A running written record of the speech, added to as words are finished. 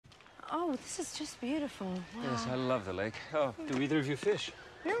Oh, this is just beautiful. Wow. Yes, I love the lake. Oh, do either of you fish?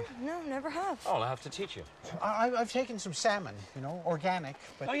 No, never have. Oh, I'll have to teach you. I've taken some salmon, you know, organic.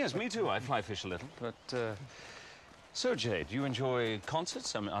 But, oh, yes, me too. I fly fish a little. But, so, Jay, do you enjoy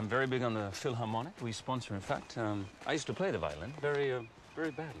concerts? I'm very big on the Philharmonic. We sponsor, in fact. I used to play the violin very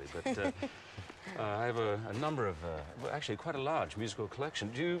badly, but I have a number of, well, actually quite a large musical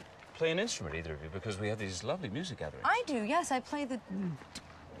collection. Do you play an instrument, either of you? Because we have these lovely music gatherings. I do, yes. I play the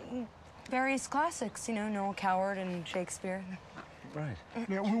various classics, you know, Noel Coward and Shakespeare. Right.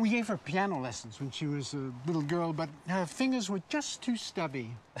 Yeah, we gave her piano lessons when she was a little girl, but her fingers were just too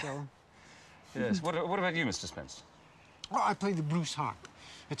stubby, so... Yes. What about you, Mr. Spence? Oh, I play the Bruce harp.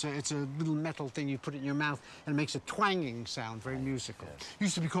 It's a little metal thing you put it in your mouth, and it makes a twanging sound, very musical. Yes.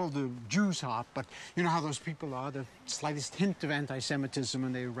 Used to be called the Jews harp, but you know how those people are, the slightest hint of anti-Semitism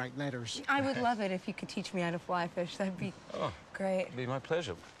and they write letters. I would love it if you could teach me how to fly fish. That'd be great. It'd be my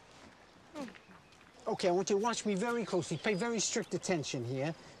pleasure. Okay, I want you to watch me very closely. Pay very strict attention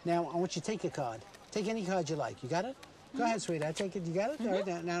here. Now, I want you to take a card. Take any card you like. You got it? Go ahead, sweetheart. Take it. You got it? All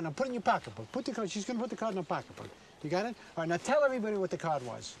right, now, put it in your pocketbook. Put the card. She's going to put the card in her pocketbook. You got it? All right, now tell everybody what the card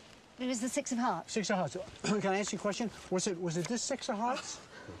was. It was the 6 of hearts. 6 of hearts. Can I ask you a question? Was it this 6 of hearts?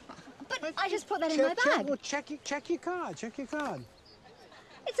 But I just put that in my bag. Well, check your card. Check your card.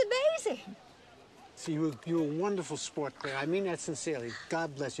 It's amazing. See, you're a wonderful sport player. I mean that sincerely.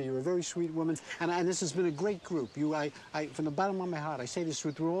 God bless you. You're a very sweet woman, and this has been a great group. From the bottom of my heart, I say this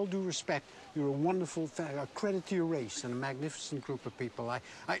with all due respect. You're a wonderful, a credit to your race, and a magnificent group of people.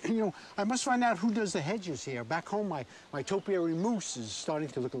 I must find out who does the hedges here. Back home, my topiary moose is starting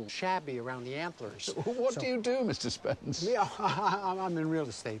to look a little shabby around the antlers. What do you do, Mr. Spence? Yeah, I'm in real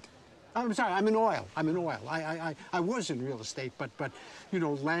estate. I'm sorry, I'm in oil. I was in real estate, but you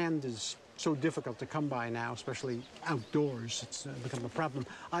know, land is so difficult to come by now, especially outdoors. It's become a problem.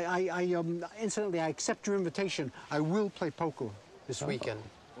 Incidentally, I accept your invitation. I will play poker this weekend.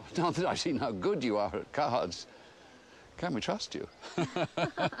 Now that I've seen how good you are at cards, can we trust you?